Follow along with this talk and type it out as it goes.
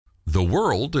The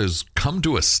world has come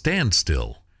to a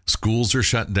standstill. Schools are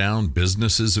shut down,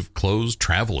 businesses have closed,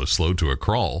 travel is slow to a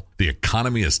crawl, the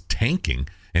economy is tanking,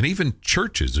 and even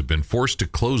churches have been forced to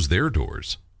close their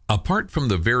doors. Apart from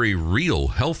the very real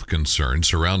health concerns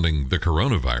surrounding the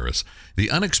coronavirus,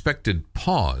 the unexpected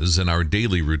pause in our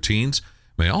daily routines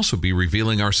may also be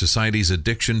revealing our society's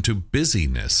addiction to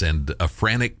busyness and a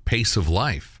frantic pace of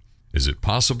life. Is it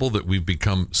possible that we've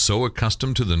become so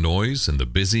accustomed to the noise and the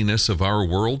busyness of our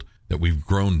world that we've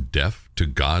grown deaf to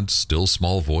God's still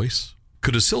small voice?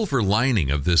 Could a silver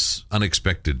lining of this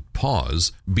unexpected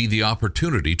pause be the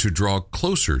opportunity to draw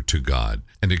closer to God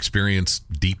and experience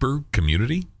deeper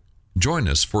community? Join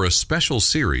us for a special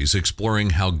series exploring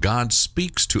how God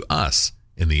speaks to us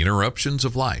in the interruptions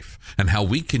of life and how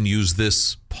we can use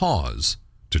this pause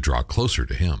to draw closer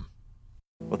to Him.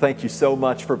 Well, thank you so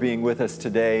much for being with us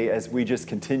today as we just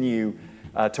continue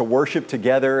to worship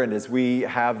together, and as we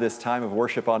have this time of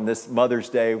worship on this Mother's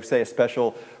Day. We say a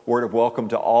special word of welcome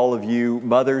to all of you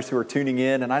mothers who are tuning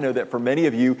in, and I know that for many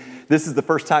of you, this is the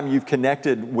first time you've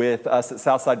connected with us at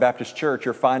Southside Baptist Church.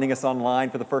 You're finding us online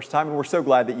for the first time, and we're so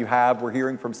glad that you have. We're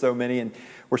hearing from so many, and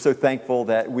we're so thankful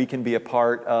that we can be a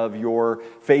part of your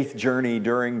faith journey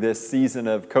during this season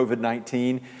of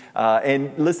COVID-19.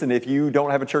 And listen, if you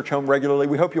don't have a church home regularly,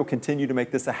 we hope you'll continue to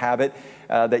make this a habit,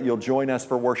 that you'll join us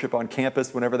for worship on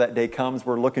campus whenever that day comes.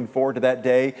 We're looking forward to that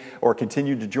day, or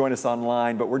continue to join us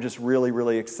online, but we're just really,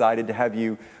 really excited to have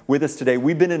you with us today.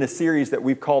 We've been in a series that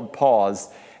we've called Pause,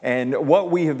 and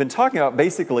what we have been talking about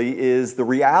basically is the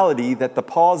reality that the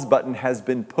pause button has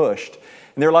been pushed.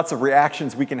 And there are lots of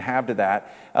reactions we can have to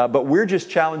that, but we're just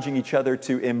challenging each other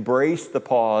to embrace the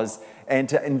pause and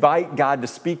to invite God to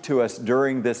speak to us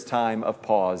during this time of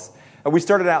pause. We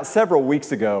started out several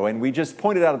weeks ago, and we just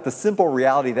pointed out the simple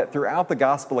reality that throughout the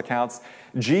gospel accounts,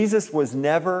 Jesus was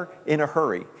never in a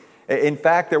hurry. In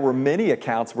fact, there were many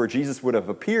accounts where Jesus would have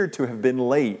appeared to have been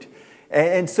late.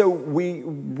 And so we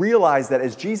realize that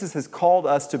as Jesus has called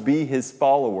us to be His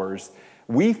followers,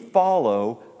 we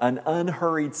follow an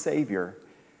unhurried Savior.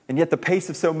 And yet the pace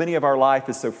of so many of our life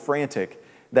is so frantic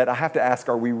that I have to ask,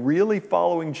 are we really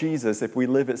following Jesus if we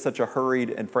live at such a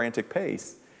hurried and frantic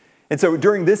pace? And so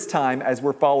during this time, as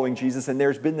we're following Jesus, and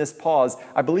there's been this pause,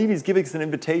 I believe He's giving us an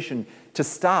invitation to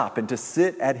stop and to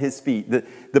sit at His feet.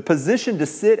 The position to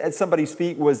sit at somebody's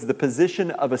feet was the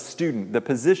position of a student, the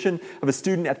position of a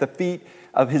student at the feet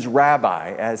of his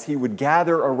rabbi. As he would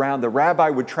gather around, the rabbi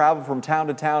would travel from town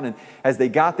to town, and as they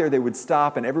got there, they would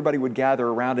stop and everybody would gather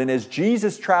around. And as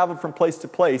Jesus traveled from place to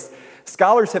place,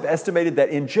 scholars have estimated that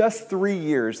in just 3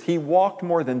 years, He walked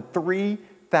more than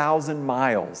 3,000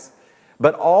 miles.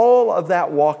 But all of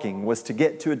that walking was to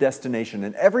get to a destination.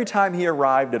 And every time He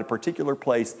arrived at a particular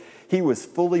place, He was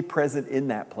fully present in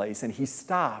that place. And He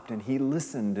stopped and He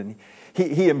listened and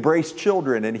He embraced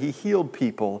children and He healed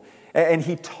people and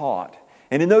He taught.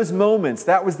 And in those moments,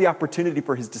 that was the opportunity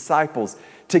for His disciples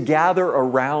to gather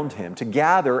around Him, to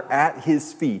gather at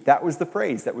His feet. That was the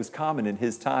phrase that was common in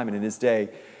His time and in His day.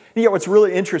 And yet what's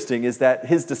really interesting is that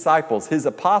His disciples, His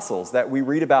apostles that we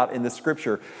read about in the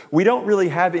Scripture, we don't really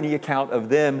have any account of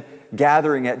them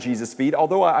gathering at Jesus' feet,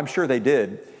 although I'm sure they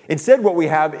did. Instead, what we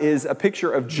have is a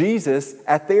picture of Jesus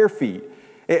at their feet.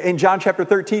 In John chapter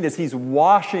 13, as He's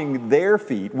washing their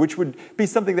feet, which would be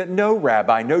something that no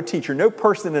rabbi, no teacher, no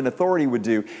person in authority would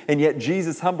do, and yet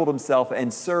Jesus humbled Himself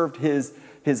and served His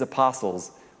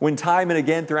apostles. When time and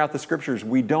again throughout the Scriptures,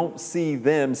 we don't see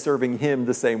them serving Him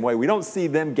the same way. We don't see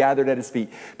them gathered at His feet.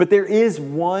 But there is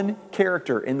one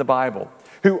character in the Bible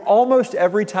who almost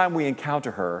every time we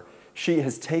encounter her, she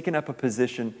has taken up a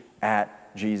position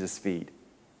at Jesus' feet.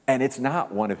 And it's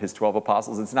not one of His 12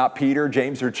 apostles. It's not Peter,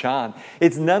 James, or John.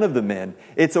 It's none of the men.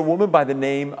 It's a woman by the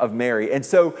name of Mary. And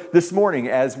so this morning,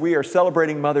 as we are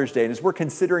celebrating Mother's Day, and as we're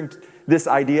considering this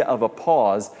idea of a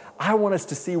pause, I want us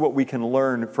to see what we can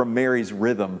learn from Mary's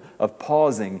rhythm of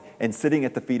pausing and sitting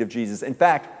at the feet of Jesus. In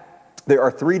fact, there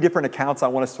are 3 different accounts I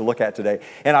want us to look at today.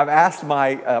 And I've asked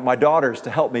my daughters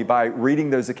to help me by reading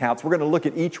those accounts. We're going to look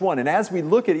at each one. And as we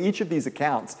look at each of these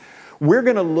accounts, we're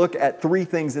going to look at 3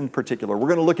 things in particular. We're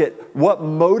going to look at what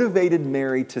motivated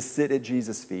Mary to sit at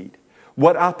Jesus' feet.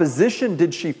 What opposition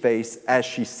did she face as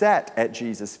she sat at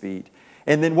Jesus' feet?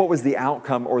 And then what was the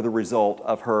outcome or the result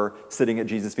of her sitting at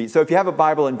Jesus' feet? So if you have a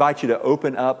Bible, I invite you to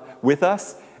open up with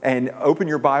us and open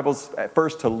your Bibles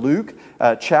first to Luke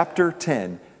chapter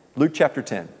 10. Luke chapter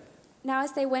 10. Now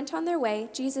as they went on their way,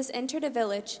 Jesus entered a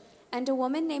village, and a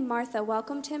woman named Martha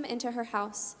welcomed Him into her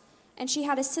house. And she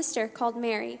had a sister called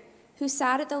Mary, who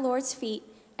sat at the Lord's feet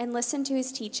and listened to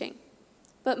His teaching.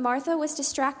 But Martha was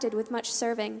distracted with much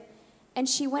serving, and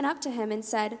she went up to Him and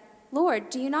said, "Lord,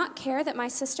 do you not care that my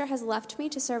sister has left me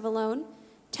to serve alone?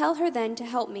 Tell her then to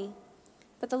help me."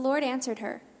 But the Lord answered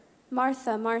her,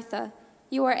 "Martha, Martha,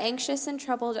 you are anxious and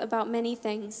troubled about many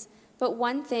things, but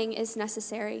one thing is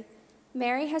necessary.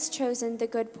 Mary has chosen the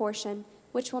good portion,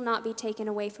 which will not be taken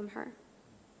away from her."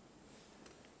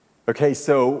 Okay,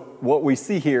 so what we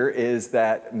see here is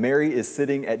that Mary is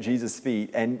sitting at Jesus' feet,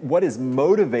 and what has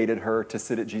motivated her to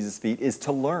sit at Jesus' feet is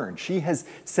to learn. She has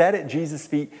sat at Jesus'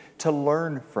 feet to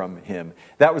learn from him.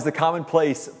 That was the common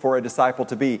place for a disciple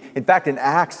to be. In fact, in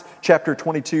Acts chapter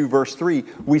 22, verse 3,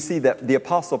 we see that the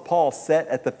Apostle Paul sat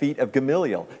at the feet of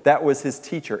Gamaliel. That was his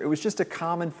teacher. It was just a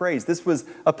common phrase. This was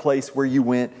a place where you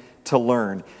went to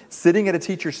learn. Sitting at a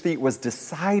teacher's feet was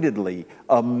decidedly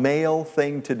a male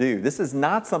thing to do. This is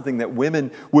not something that women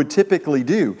would typically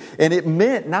do. And it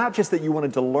meant not just that you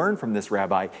wanted to learn from this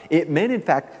rabbi, it meant, in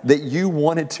fact, that you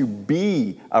wanted to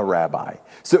be a rabbi.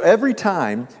 So every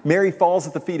time Mary falls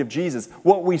at the feet of Jesus,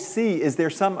 what we see is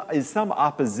there's some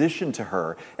opposition to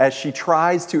her as she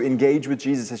tries to engage with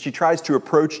Jesus, as she tries to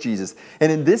approach Jesus.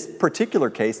 And in this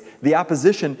particular case, the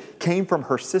opposition came from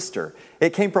her sister.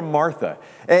 It came from Martha.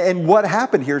 And what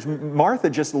happened here is Martha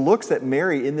just looks at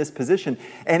Mary in this position,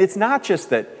 and it's not just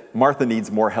that Martha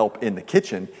needs more help in the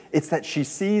kitchen, it's that she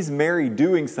sees Mary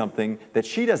doing something that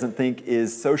she doesn't think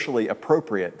is socially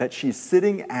appropriate, that she's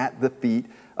sitting at the feet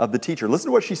of the teacher. Listen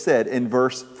to what she said in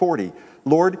verse 40.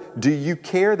 "Lord, do you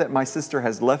care that my sister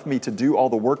has left me to do all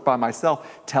the work by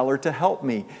myself? Tell her to help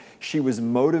me." She was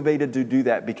motivated to do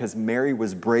that because Mary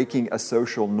was breaking a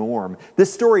social norm.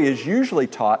 This story is usually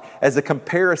taught as a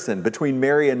comparison between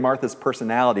Mary and Martha's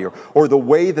personality, or the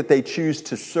way that they choose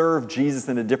to serve Jesus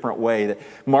in a different way. That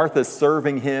Martha's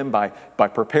serving him by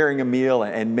preparing a meal,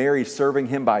 and Mary's serving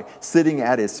him by sitting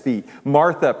at his feet.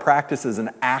 Martha practices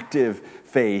an active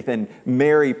faith, and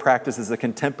Mary practices a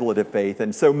contemplative faith.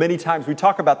 And so many times we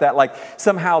talk about that like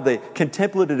somehow the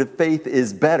contemplative faith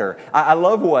is better. I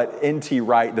love what N.T.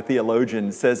 Wright, the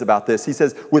theologian, says about this. He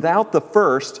says, "Without the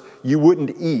first, you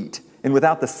wouldn't eat, and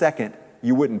without the second,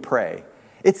 you wouldn't pray."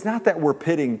 It's not that we're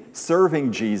pitting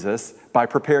serving Jesus by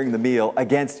preparing the meal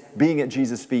against being at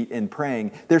Jesus' feet and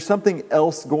praying. There's something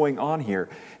else going on here.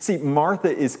 See, Martha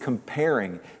is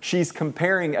comparing. She's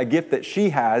comparing a gift that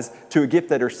she has to a gift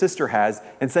that her sister has,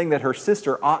 and saying that her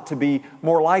sister ought to be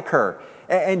more like her.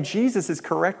 And Jesus is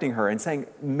correcting her and saying,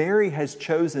 Mary has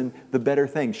chosen the better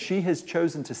thing. She has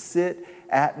chosen to sit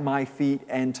at my feet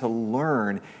and to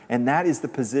learn. And that is the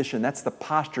position, that's the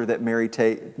posture that Mary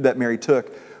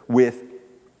took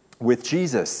with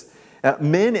Jesus.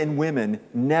 Men and women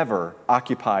never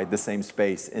occupied the same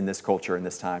space in this culture in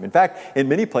this time. In fact, in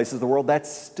many places of the world, that's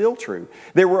still true.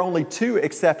 There were only two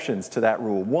exceptions to that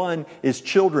rule. One is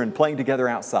children playing together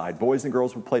outside. Boys and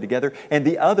girls would play together. And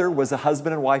the other was a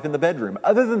husband and wife in the bedroom.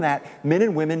 Other than that, men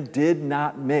and women did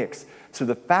not mix. So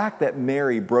the fact that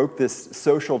Mary broke this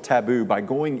social taboo by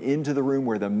going into the room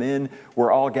where the men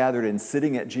were all gathered and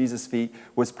sitting at Jesus' feet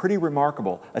was pretty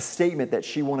remarkable. A statement that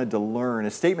she wanted to learn, a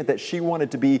statement that she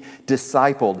wanted to be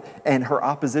discipled. And her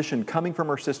opposition coming from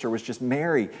her sister was just,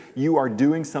 Mary, you are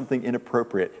doing something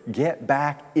inappropriate. Get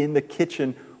back in the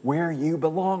kitchen where you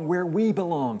belong, where we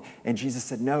belong. And Jesus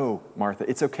said, no, Martha,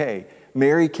 it's okay.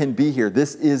 Mary can be here.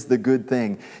 This is the good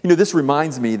thing. You know, this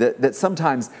reminds me that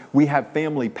sometimes we have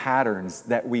family patterns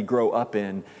that we grow up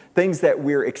in, things that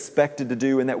we're expected to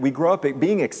do and that we grow up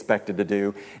being expected to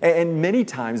do. And many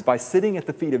times by sitting at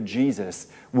the feet of Jesus,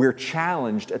 we're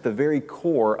challenged at the very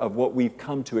core of what we've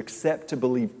come to accept to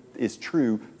believe is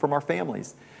true from our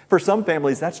families. For some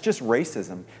families, that's just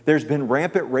racism. There's been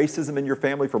rampant racism in your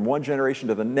family from one generation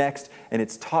to the next, and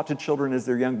it's taught to children as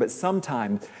they're young. But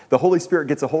sometimes the Holy Spirit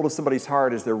gets a hold of somebody's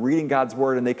heart as they're reading God's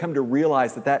Word, and they come to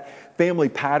realize that family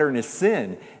pattern is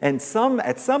sin. And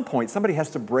at some point, somebody has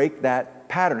to break that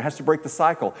pattern, has to break the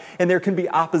cycle. And there can be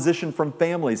opposition from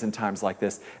families in times like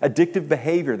this, addictive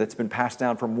behavior that's been passed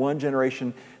down from one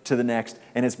generation to the next.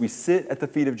 And as we sit at the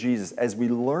feet of Jesus, as we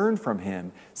learn from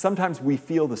him, sometimes we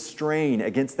feel the strain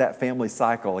against that family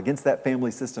cycle, against that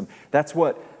family system. That's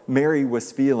what Mary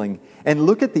was feeling. And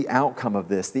look at the outcome of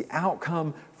this. The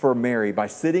outcome for Mary by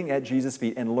sitting at Jesus'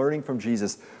 feet and learning from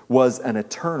Jesus was an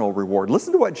eternal reward.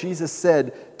 Listen to what Jesus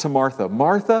said to Martha.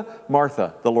 Martha,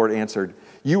 Martha, the Lord answered,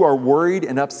 you are worried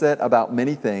and upset about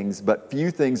many things, but few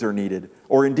things are needed,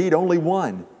 or indeed only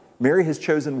one. Mary has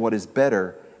chosen what is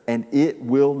better, and it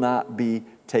will not be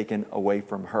taken away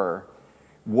from her.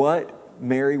 What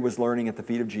Mary was learning at the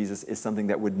feet of Jesus is something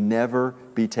that would never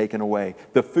be taken away.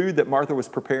 The food that Martha was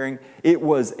preparing, it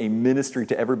was a ministry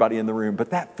to everybody in the room,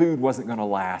 but that food wasn't going to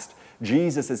last.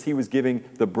 Jesus, as he was giving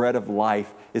the bread of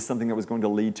life, is something that was going to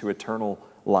lead to eternal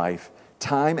life.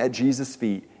 Time at Jesus'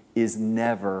 feet is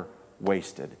never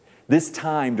wasted. This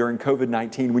time during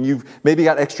COVID-19, when you've maybe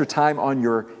got extra time on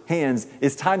your hands,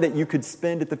 is time that you could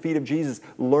spend at the feet of Jesus,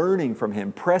 learning from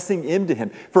Him, pressing into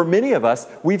Him. For many of us,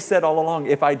 we've said all along,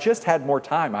 if I just had more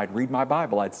time, I'd read my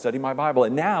Bible, I'd study my Bible.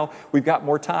 And now we've got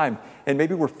more time, and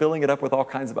maybe we're filling it up with all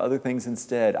kinds of other things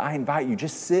instead. I invite you,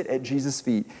 just sit at Jesus'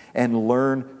 feet and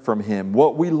learn from Him.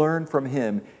 What we learn from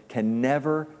Him can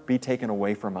never be taken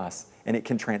away from us, and it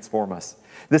can transform us.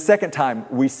 The second time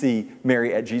we see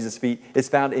Mary at Jesus' feet is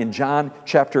found in John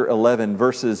chapter 11,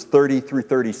 verses 30 through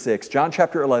 36. John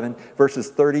chapter 11, verses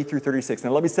 30 through 36.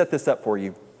 Now let me set this up for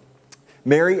you.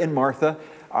 Mary and Martha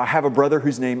have a brother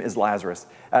whose name is Lazarus.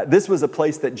 This was a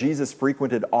place that Jesus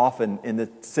frequented often in the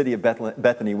city of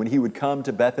Bethany. When He would come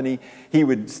to Bethany, He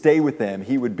would stay with them.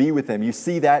 He would be with them. You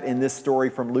see that in this story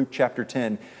from Luke chapter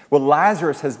 10. Well,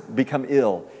 Lazarus has become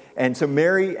ill. And so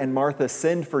Mary and Martha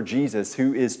send for Jesus,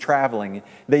 who is traveling.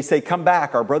 They say, come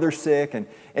back, our brother's sick.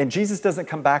 And Jesus doesn't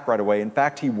come back right away. In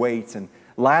fact, He waits, and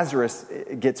Lazarus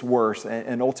gets worse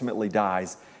and ultimately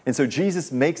dies. And so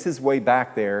Jesus makes His way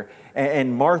back there,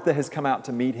 and Martha has come out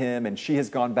to meet Him, and she has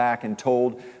gone back and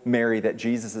told Mary that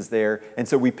Jesus is there. And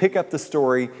so we pick up the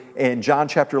story in John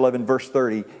chapter 11, verse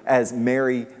 30, as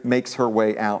Mary makes her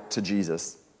way out to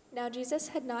Jesus. Now Jesus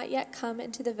had not yet come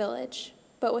into the village,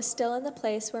 but was still in the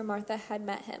place where Martha had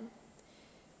met Him.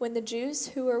 When the Jews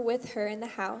who were with her in the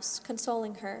house,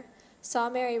 consoling her, saw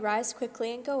Mary rise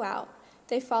quickly and go out,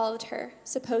 they followed her,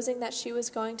 supposing that she was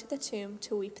going to the tomb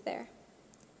to weep there.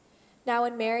 Now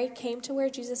when Mary came to where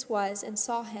Jesus was and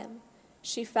saw Him,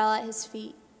 she fell at His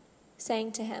feet,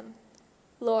 saying to Him,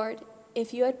 Lord,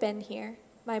 if You had been here,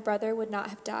 my brother would not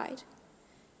have died.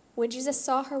 When Jesus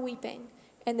saw her weeping,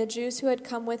 and the Jews who had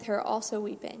come with her also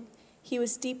weeping, He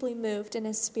was deeply moved in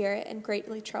His spirit and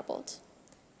greatly troubled.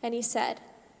 And He said,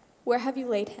 Where have you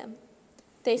laid Him?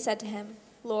 They said to Him,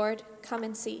 Lord, come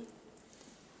and see.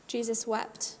 Jesus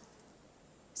wept.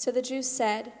 So the Jews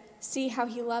said, See how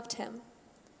He loved Him.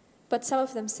 But some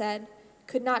of them said,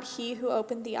 Could not He who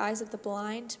opened the eyes of the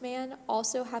blind man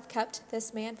also have kept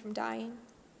this man from dying?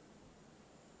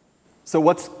 So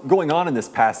what's going on in this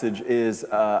passage is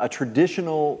a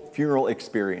traditional funeral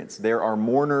experience. There are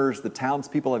mourners, the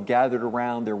townspeople have gathered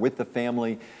around, they're with the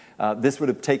family. This would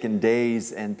have taken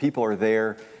days, and people are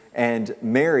there. And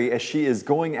Mary, as she is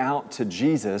going out to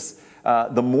Jesus,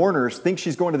 the mourners think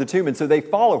she's going to the tomb, and so they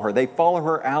follow her. They follow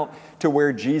her out to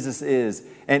where Jesus is.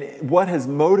 And what has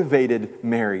motivated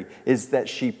Mary is that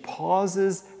she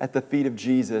pauses at the feet of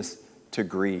Jesus to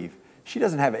grieve. She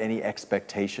doesn't have any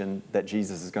expectation that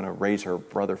Jesus is going to raise her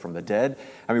brother from the dead.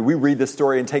 I mean, we read this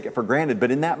story and take it for granted,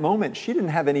 but in that moment, she didn't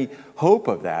have any hope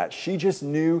of that. She just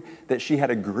knew that she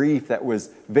had a grief that was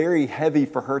very heavy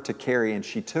for her to carry, and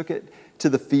she took it to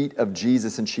the feet of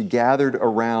Jesus, and she gathered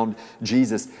around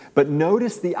Jesus. But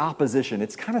notice the opposition.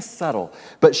 It's kind of subtle,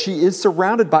 but she is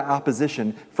surrounded by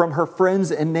opposition from her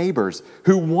friends and neighbors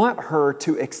who want her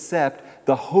to accept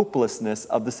the hopelessness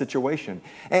of the situation.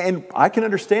 And I can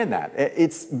understand that.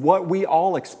 It's what we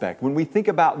all expect. When we think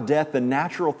about death, the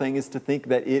natural thing is to think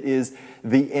that it is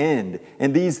the end.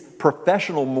 And these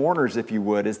professional mourners, if you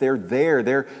would, as they're there,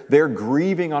 they're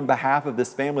grieving on behalf of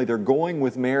this family. They're going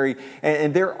with Mary,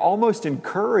 and they're almost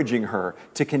encouraging her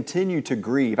to continue to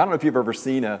grieve. I don't know if you've ever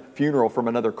seen a funeral from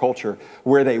another culture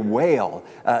where they wail.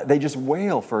 They just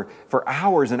wail for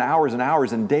hours and hours and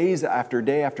hours, and days after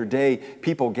day after day,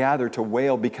 people gather to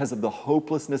wail because of the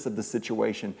hopelessness of the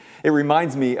situation. It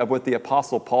reminds me of what the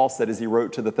Apostle Paul said as he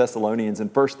wrote to the Thessalonians in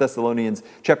 1 Thessalonians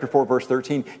chapter 4, verse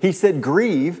 13. He said,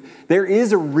 grieve. There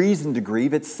is a reason to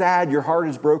grieve. It's sad. Your heart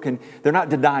is broken. They're not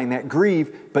denying that.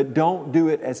 Grieve, but don't do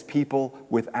it as people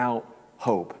without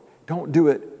hope. Don't do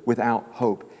it without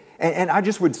hope. And I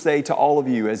just would say to all of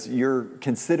you, as you're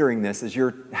considering this, as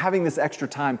you're having this extra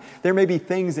time, there may be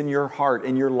things in your heart,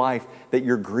 in your life, that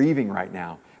you're grieving right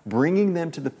now. Bringing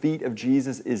them to the feet of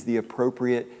Jesus is the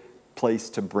appropriate place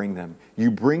to bring them.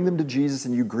 You bring them to Jesus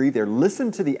and you grieve there.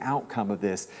 Listen to the outcome of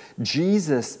this.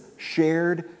 Jesus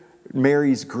shared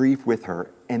Mary's grief with her,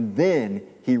 and then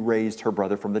He raised her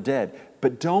brother from the dead.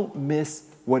 But don't miss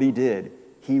what He did.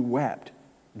 He wept.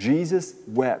 Jesus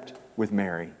wept with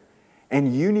Mary.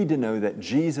 And you need to know that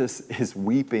Jesus is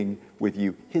weeping with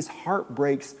you. His heart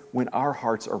breaks when our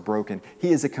hearts are broken.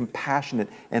 He is a compassionate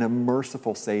and a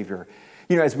merciful Savior.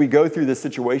 You know, as we go through this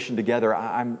situation together,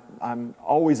 I'm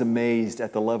always amazed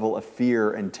at the level of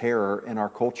fear and terror in our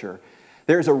culture.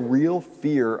 There's a real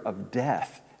fear of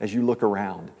death as you look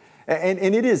around. And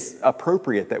it is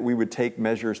appropriate that we would take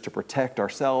measures to protect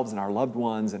ourselves and our loved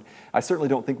ones. And I certainly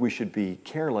don't think we should be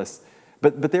careless.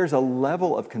 But there's a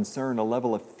level of concern, a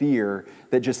level of fear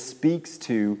that just speaks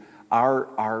to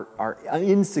our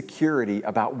insecurity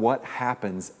about what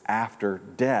happens after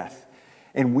death.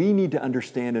 And we need to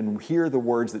understand and hear the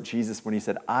words that Jesus, when he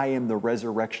said, I am the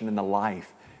resurrection and the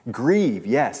life. Grieve,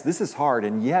 yes, this is hard.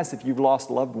 And yes, if you've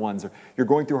lost loved ones or you're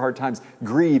going through hard times,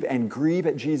 grieve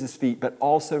at Jesus' feet, but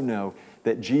also know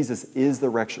that Jesus is the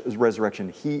resurrection.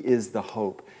 He is the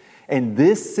hope. And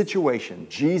this situation,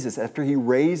 Jesus, after he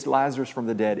raised Lazarus from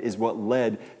the dead, is what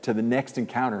led to the next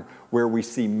encounter where we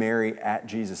see Mary at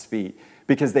Jesus' feet,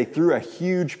 because they threw a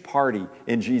huge party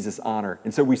in Jesus' honor.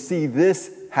 And so we see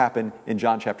this happen in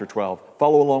John chapter 12.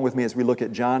 Follow along with me as we look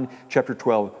at John chapter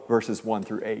 12, verses 1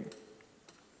 through 8.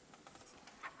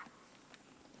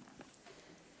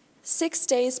 6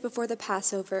 days before the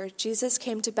Passover, Jesus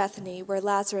came to Bethany, where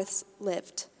Lazarus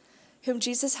lived, whom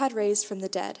Jesus had raised from the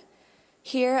dead.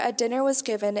 Here a dinner was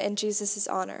given in Jesus'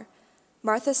 honor.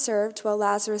 Martha served while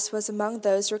Lazarus was among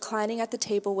those reclining at the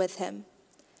table with him.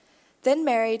 Then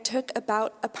Mary took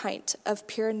about a pint of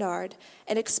pure nard,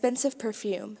 an expensive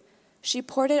perfume. She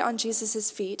poured it on Jesus'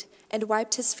 feet and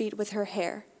wiped his feet with her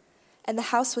hair, and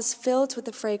the house was filled with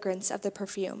the fragrance of the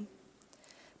perfume.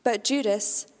 But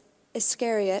Judas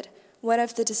Iscariot, one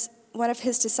of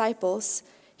his disciples,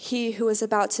 he who was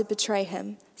about to betray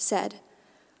him, said,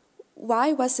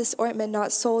 Why was this ointment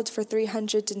not sold for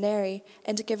 300 denarii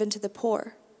and given to the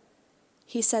poor?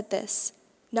 He said this,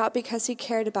 not because he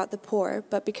cared about the poor,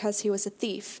 but because he was a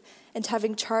thief, and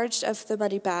having charge of the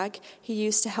money bag, he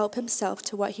used to help himself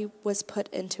to what he was put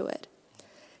into it.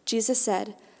 Jesus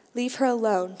said, Leave her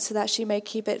alone, so that she may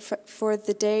keep it for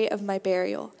the day of my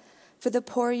burial. For the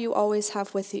poor you always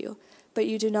have with you, but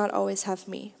you do not always have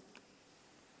me.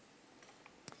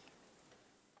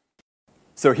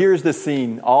 So here's the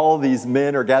scene. All these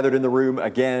men are gathered in the room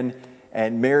again,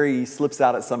 and Mary slips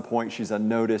out at some point. She's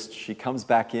unnoticed. She comes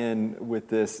back in with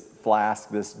this flask,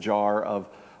 this jar of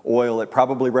oil. It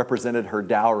probably represented her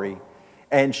dowry.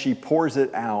 And she pours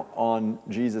it out on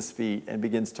Jesus' feet and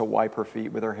begins to wipe her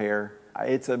feet with her hair.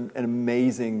 It's an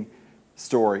amazing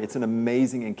story. It's an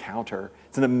amazing encounter.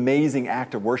 It's an amazing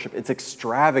act of worship. It's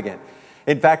extravagant.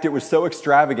 In fact, it was so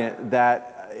extravagant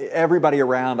that everybody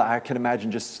around, I can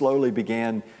imagine, just slowly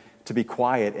began to be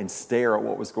quiet and stare at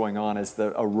what was going on, as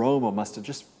the aroma must have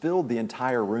just filled the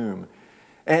entire room.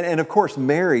 And of course,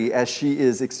 Mary, as she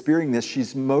is experiencing this,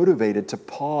 she's motivated to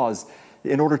pause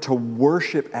in order to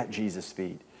worship at Jesus'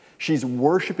 feet. She's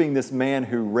worshiping this man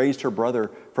who raised her brother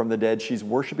from the dead. She's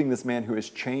worshiping this man who has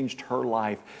changed her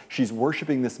life. She's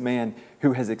worshiping this man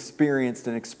who has experienced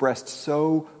and expressed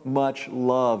so much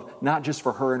love, not just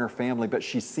for her and her family, but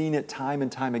she's seen it time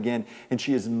and time again, and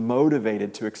she is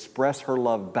motivated to express her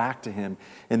love back to him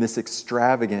in this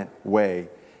extravagant way.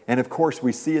 And of course,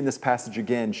 we see in this passage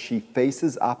again, she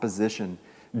faces opposition.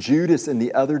 Judas and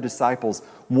the other disciples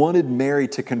wanted Mary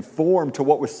to conform to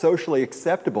what was socially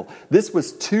acceptable. This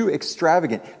was too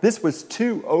extravagant. This was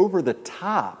too over the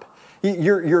top.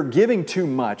 You're giving too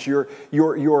much.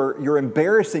 You're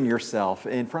embarrassing yourself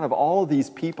in front of all of these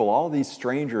people, all of these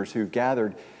strangers who've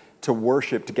gathered to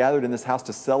worship, gathered in this house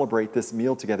to celebrate this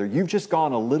meal together. You've just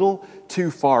gone a little too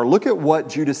far. Look at what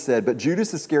Judas said. But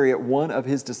Judas Iscariot, one of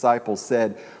his disciples,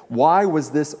 said, Why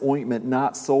was this ointment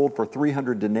not sold for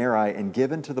 300 denarii and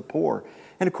given to the poor?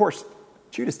 And of course,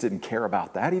 Judas didn't care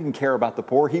about that. He didn't care about the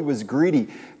poor. He was greedy.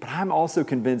 But I'm also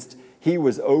convinced he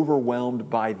was overwhelmed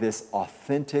by this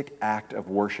authentic act of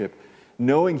worship,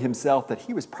 knowing himself that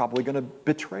he was probably going to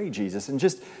betray Jesus. In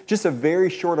just a very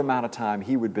short amount of time,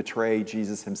 he would betray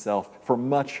Jesus himself for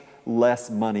much less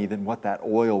money than what that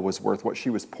oil was worth, what she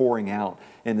was pouring out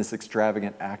in this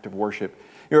extravagant act of worship.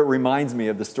 You know, it reminds me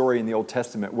of the story in the Old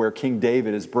Testament where King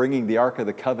David is bringing the Ark of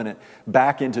the Covenant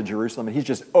back into Jerusalem, and he's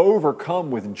just overcome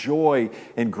with joy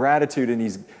and gratitude, and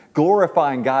he's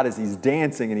glorifying God as he's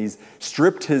dancing, and he's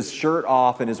stripped his shirt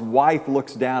off, and his wife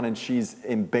looks down and she's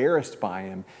embarrassed by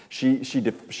him.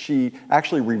 She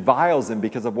actually reviles him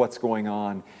because of what's going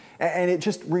on. And it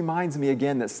just reminds me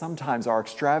again that sometimes our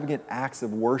extravagant acts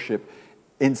of worship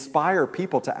inspire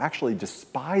people to actually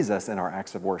despise us in our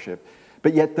acts of worship.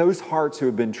 But yet those hearts who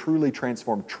have been truly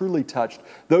transformed, truly touched,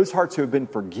 those hearts who have been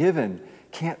forgiven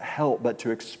can't help but to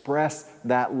express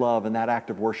that love and that act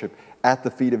of worship at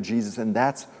the feet of Jesus. And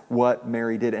that's what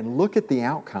Mary did. And look at the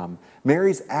outcome.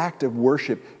 Mary's act of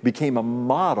worship became a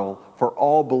model for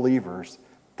all believers.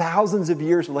 Thousands of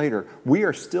years later, we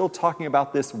are still talking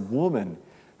about this woman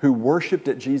who worshiped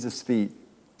at Jesus' feet.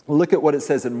 Look at what it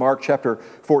says in Mark chapter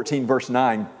 14, verse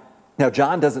 9. Now,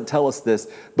 John doesn't tell us this,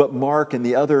 but Mark and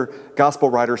the other gospel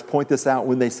writers point this out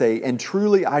when they say, And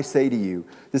truly I say to you,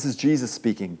 this is Jesus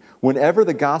speaking, whenever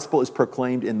the gospel is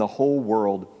proclaimed in the whole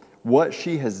world, what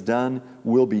she has done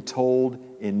will be told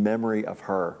in memory of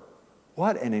her.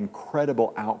 What an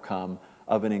incredible outcome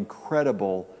of an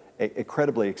incredibly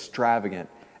extravagant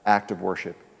act of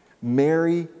worship.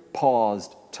 Mary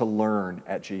paused to learn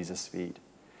at Jesus' feet.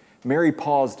 Mary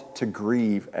paused to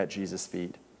grieve at Jesus'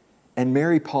 feet. And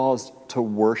Mary paused to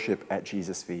worship at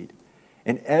Jesus' feet.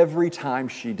 And every time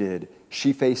she did,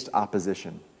 she faced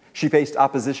opposition. She faced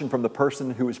opposition from the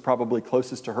person who was probably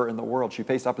closest to her in the world. She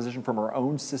faced opposition from her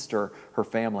own sister, her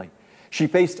family. She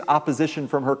faced opposition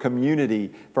from her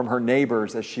community, from her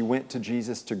neighbors as she went to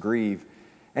Jesus to grieve.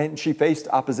 And she faced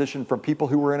opposition from people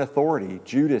who were in authority,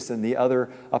 Judas and the other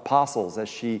apostles, as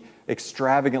she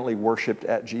extravagantly worshiped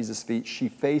at Jesus' feet. She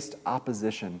faced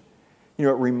opposition. You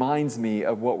know, it reminds me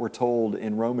of what we're told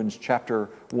in Romans chapter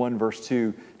 1, verse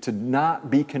 2, to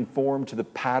not be conformed to the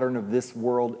pattern of this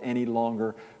world any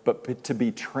longer, but to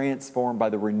be transformed by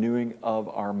the renewing of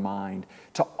our mind,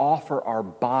 to offer our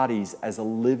bodies as a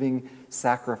living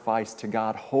sacrifice to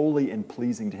God, holy and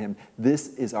pleasing to Him.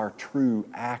 This is our true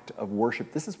act of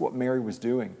worship. This is what Mary was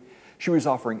doing. She was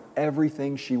offering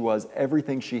everything she was,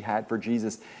 everything she had for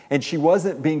Jesus. And she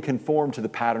wasn't being conformed to the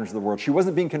patterns of the world. She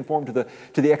wasn't being conformed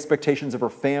to the expectations of her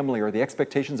family or the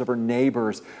expectations of her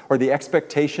neighbors or the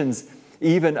expectations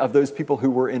even of those people who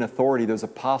were in authority, those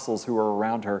apostles who were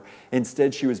around her.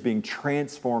 Instead, she was being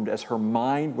transformed as her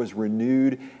mind was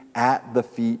renewed at the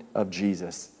feet of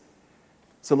Jesus.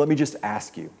 So let me just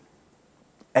ask you,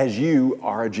 as you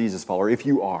are a Jesus follower, if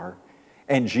you are,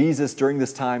 and Jesus during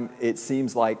this time, it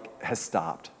seems like, has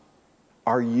stopped,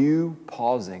 are you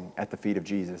pausing at the feet of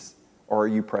Jesus, or are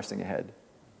you pressing ahead?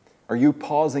 Are you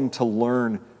pausing to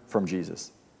learn from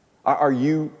Jesus? Are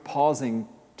you pausing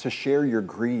to share your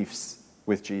griefs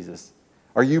with Jesus?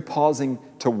 Are you pausing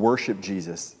to worship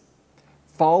Jesus?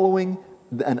 Following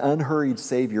an unhurried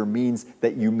Savior means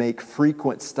that you make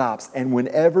frequent stops, and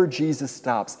whenever Jesus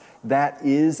stops, that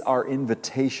is our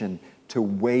invitation to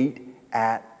wait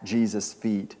at Jesus'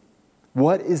 feet.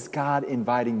 What is God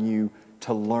inviting you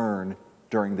to learn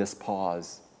during this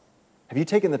pause? Have you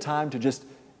taken the time to just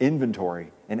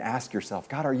inventory and ask yourself,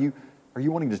 God, are you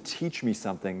wanting to teach me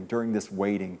something during this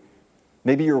waiting?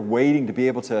 Maybe you're waiting to be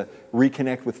able to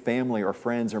reconnect with family or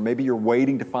friends, or maybe you're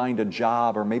waiting to find a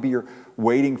job, or maybe you're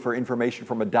waiting for information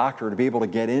from a doctor to be able to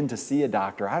get in to see a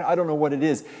doctor. I don't know what it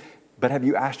is, but have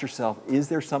you asked yourself, is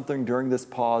there something during this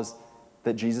pause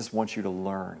that Jesus wants you to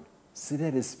learn? Sit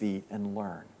at His feet and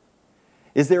learn.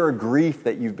 Is there a grief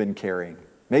that you've been carrying?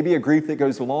 Maybe a grief that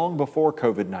goes long before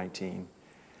COVID-19.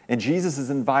 And Jesus is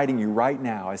inviting you right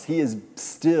now, as He is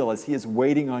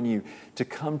waiting on you, to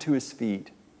come to His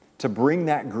feet, to bring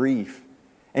that grief,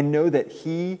 and know that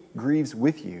He grieves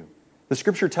with you. The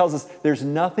Scripture tells us there's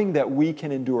nothing that we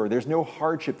can endure. There's no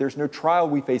hardship, there's no trial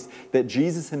we face that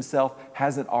Jesus Himself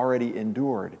hasn't already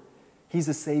endured. He's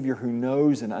a Savior who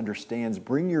knows and understands.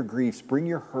 Bring your griefs, bring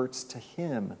your hurts to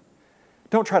Him.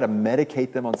 Don't try to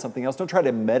medicate them on something else. Don't try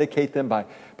to medicate them by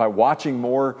watching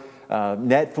more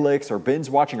Netflix or binge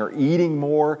watching or eating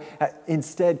more.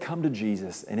 Instead, come to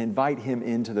Jesus and invite Him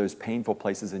into those painful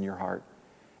places in your heart.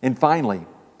 And finally,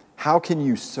 how can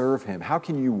you serve Him? How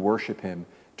can you worship Him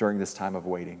during this time of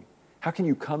waiting? How can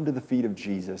you come to the feet of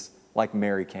Jesus like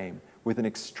Mary came, with an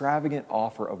extravagant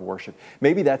offer of worship?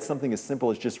 Maybe that's something as simple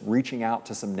as just reaching out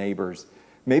to some neighbors.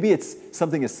 Maybe it's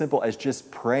something as simple as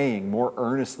just praying more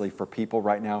earnestly for people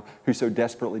right now who so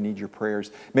desperately need your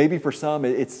prayers. Maybe for some,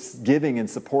 it's giving and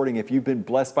supporting. If you've been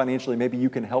blessed financially, maybe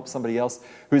you can help somebody else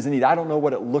who's in need. I don't know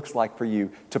what it looks like for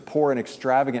you to pour an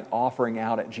extravagant offering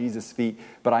out at Jesus' feet,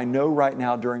 but I know right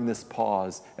now during this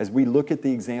pause, as we look at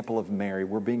the example of Mary,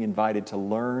 we're being invited to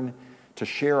learn, to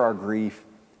share our grief,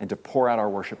 and to pour out our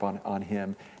worship on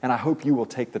Him. And I hope you will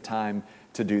take the time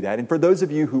to do that. And for those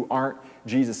of you who aren't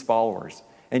Jesus followers,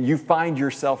 and you find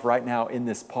yourself right now in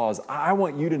this pause, I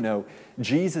want you to know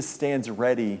Jesus stands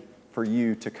ready for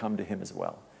you to come to Him as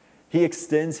well. He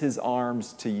extends His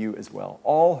arms to you as well.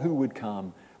 All who would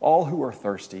come, all who are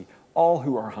thirsty, all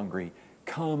who are hungry,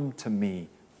 come to me.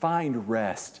 Find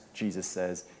rest, Jesus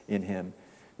says, in Him.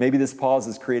 Maybe this pause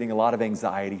is creating a lot of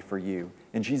anxiety for you.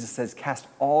 And Jesus says, cast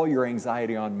all your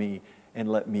anxiety on me and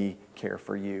let me care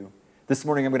for you. This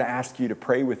morning, I'm going to ask you to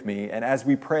pray with me. And as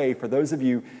we pray, for those of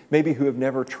you maybe who have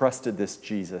never trusted this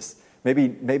Jesus, maybe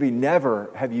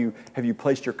never have you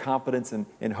placed your confidence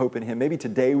and hope in Him. Maybe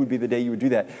today would be the day you would do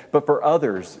that. But for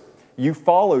others, you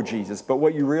follow Jesus, but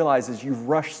what you realize is you've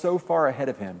rushed so far ahead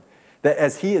of Him that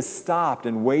as He has stopped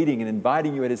and waiting and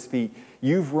inviting you at His feet,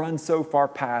 you've run so far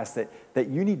past that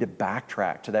you need to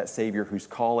backtrack to that Savior who's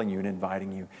calling you and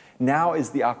inviting you. Now is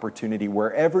the opportunity,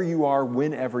 wherever you are,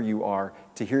 whenever you are,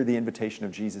 to hear the invitation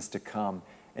of Jesus to come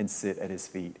and sit at His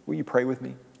feet. Will you pray with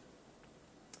me?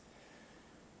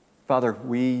 Father,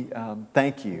 we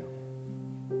thank you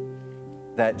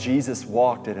that Jesus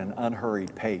walked at an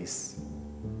unhurried pace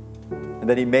and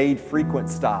that he made frequent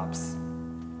stops.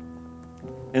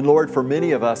 And Lord, for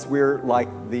many of us, we're like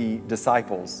the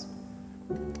disciples.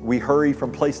 We hurry from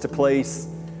place to place,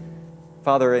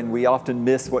 Father, and we often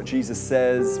miss what Jesus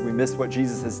says. We miss what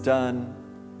Jesus has done.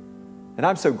 And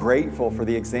I'm so grateful for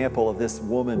the example of this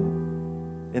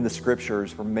woman in the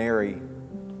scriptures, for Mary,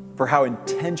 for how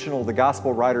intentional the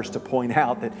gospel writers to point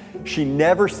out that she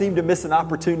never seemed to miss an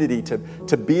opportunity to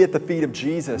be at the feet of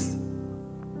Jesus.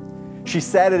 She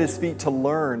sat at his feet to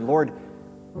learn. Lord,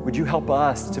 would you help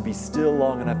us to be still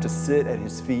long enough to sit at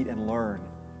his feet and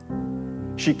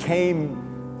learn? She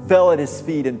came, fell at his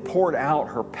feet, and poured out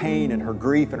her pain and her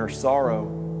grief and her sorrow,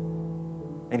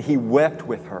 and he wept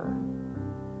with her.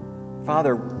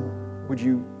 Father, would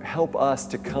you help us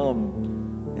to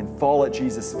come and fall at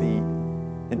Jesus' feet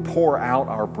and pour out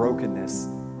our brokenness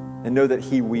and know that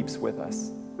he weeps with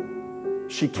us?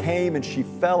 She came and she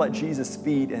fell at Jesus'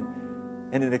 feet in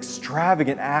an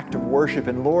extravagant act of worship.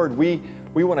 And Lord, we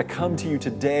want to come to you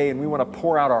today and we want to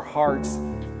pour out our hearts.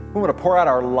 We want to pour out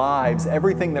our lives,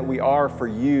 everything that we are for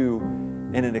you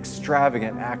in an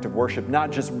extravagant act of worship,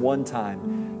 not just one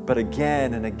time, but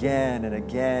again and again and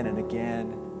again and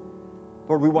again.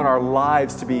 Lord, we want our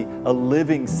lives to be a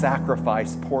living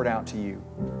sacrifice poured out to you.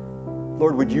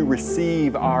 Lord, would you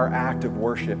receive our act of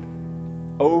worship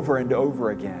over and over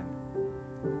again?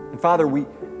 And Father, we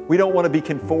don't want to be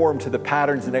conformed to the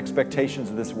patterns and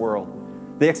expectations of this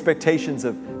world, the expectations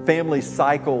of family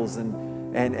cycles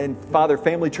and Father,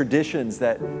 family traditions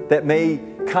that may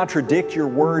contradict your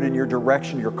word and your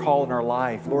direction, your call in our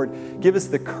life. Lord, give us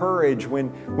the courage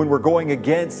when we're going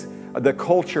against the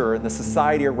culture and the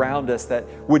society around us that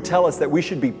would tell us that we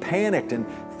should be panicked and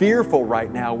fearful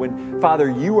right now when,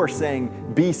 Father, you are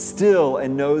saying, be still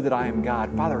and know that I am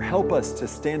God. Father, help us to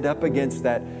stand up against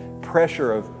that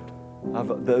pressure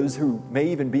of those who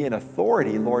may even be in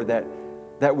authority, Lord,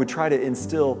 that would try to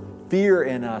instill fear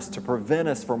in us to prevent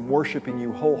us from worshiping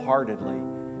you wholeheartedly.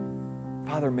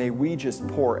 Father, may we just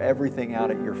pour everything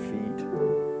out at your feet.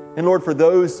 And Lord, for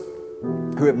those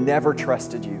who have never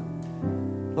trusted you,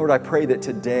 Lord, I pray that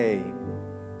today,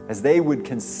 as they would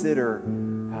consider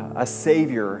a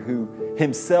Savior who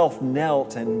himself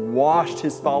knelt and washed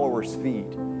his followers'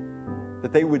 feet,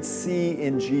 that they would see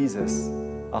in Jesus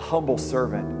a humble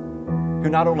servant who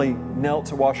not only knelt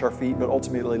to wash our feet, but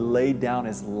ultimately laid down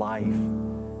his life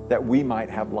that we might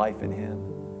have life in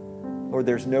him. Lord,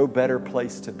 there's no better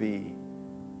place to be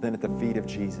than at the feet of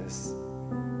Jesus.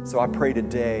 So I pray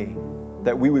today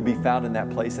that we would be found in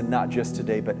that place, and not just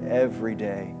today, but every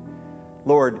day.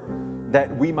 Lord,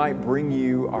 that we might bring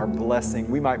you our blessing,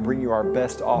 we might bring you our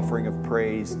best offering of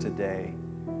praise today.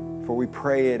 For we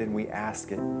pray it and we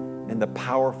ask it in the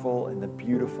powerful and the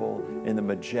beautiful and the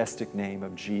majestic name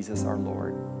of Jesus our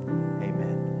Lord.